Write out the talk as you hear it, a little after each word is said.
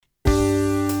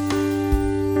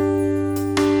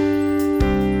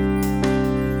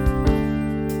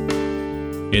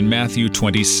In Matthew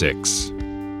 26,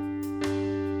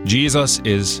 Jesus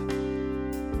is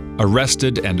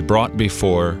arrested and brought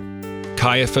before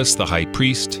Caiaphas the high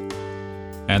priest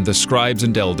and the scribes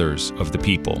and elders of the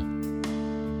people.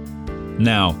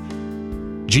 Now,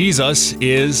 Jesus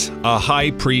is a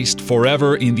high priest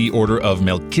forever in the order of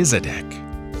Melchizedek.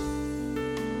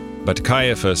 But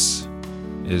Caiaphas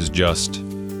is just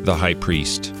the high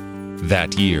priest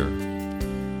that year.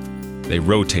 They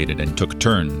rotated and took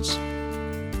turns.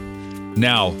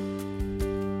 Now,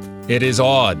 it is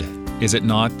odd, is it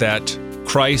not, that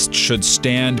Christ should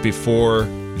stand before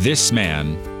this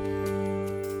man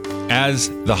as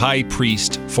the high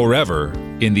priest forever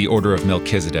in the order of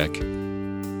Melchizedek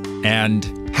and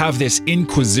have this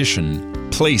inquisition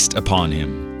placed upon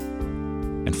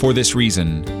him. And for this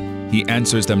reason, he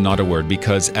answers them not a word,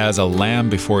 because as a lamb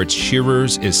before its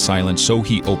shearers is silent, so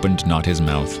he opened not his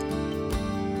mouth.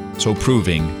 So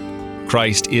proving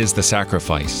Christ is the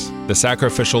sacrifice, the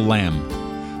sacrificial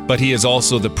lamb, but he is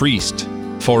also the priest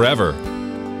forever,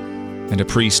 and a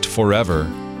priest forever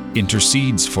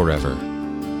intercedes forever.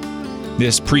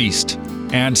 This priest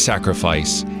and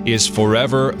sacrifice is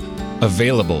forever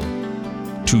available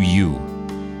to you.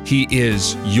 He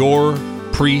is your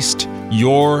priest,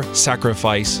 your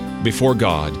sacrifice before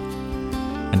God,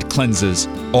 and cleanses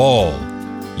all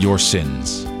your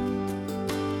sins.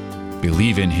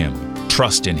 Believe in him.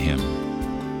 Trust in him.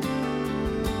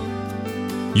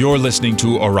 You're listening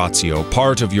to Oratio,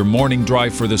 part of your morning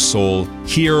drive for the soul,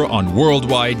 here on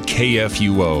Worldwide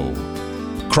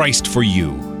KFUO. Christ for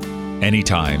you,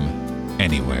 anytime,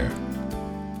 anywhere.